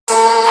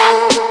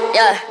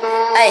yeah,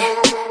 ay,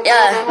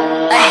 yeah,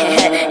 ay,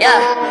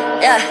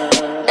 yeah,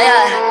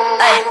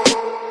 ay.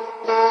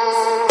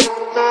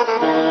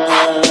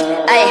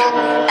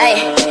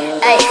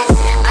 Ay,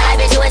 I like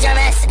bitch who is your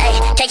mess, ay.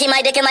 Can't keep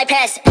my dick in my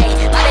pants, ay.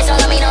 My bitch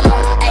don't love me no more,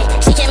 ay.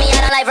 She kick me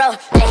out on life, bro,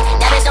 ay.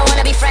 That bitch don't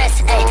wanna be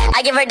friends, ay.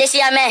 I give her this, she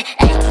a man,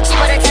 ay. She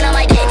put her 10 on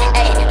my dick,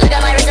 ay. Look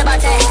at my wrist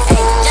about 10, ay.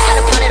 Just got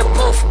a pound of the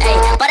booth, ay.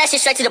 But that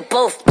shit straight to the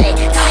booth, ay.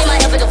 Tell me my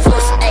health is a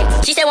fool, ay.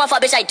 She said one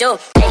fuck, bitch, I do,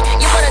 ay.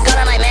 You put a gun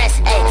on my mask,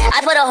 ay.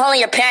 I put a hole in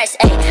your parents,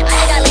 ay. I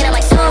just got lean on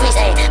my zoomies,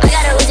 ay. I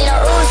got a Uzi, no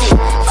Uzi.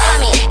 Fuck on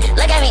me,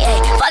 look at me, ay.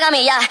 Fuck on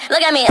me, yeah.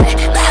 Look at me, ay.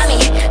 Look at me,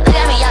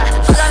 yeah.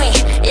 Fuck on me,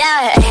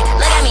 yeah. Ay.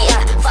 Look at me,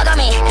 yeah. Fuck on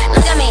me,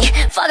 look at me.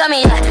 Fuck on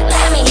me, yeah.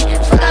 Look at me,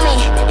 fuck on me,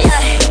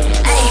 yeah.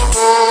 Ay.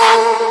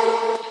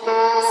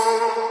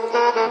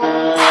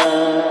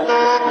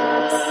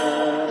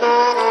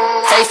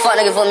 Tell these fuck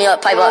niggas put me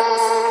up, pipe up.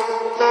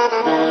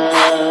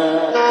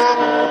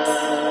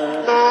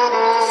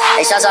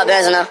 Hey, shouts out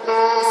Benz now.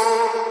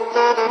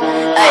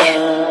 Hey.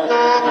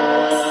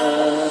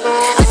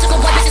 I took a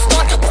white bitch and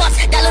started to bust.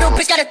 That little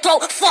bitch got a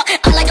throat, fuck.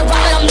 I like to rock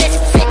it on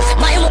misfit.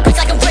 My emo bitch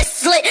like a wrist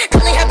slit.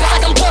 Curly hair bitch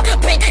like I'm poor,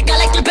 bitch. Got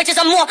like 3 bitches,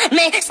 I'm more,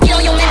 man. Skin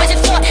on your man, bitch,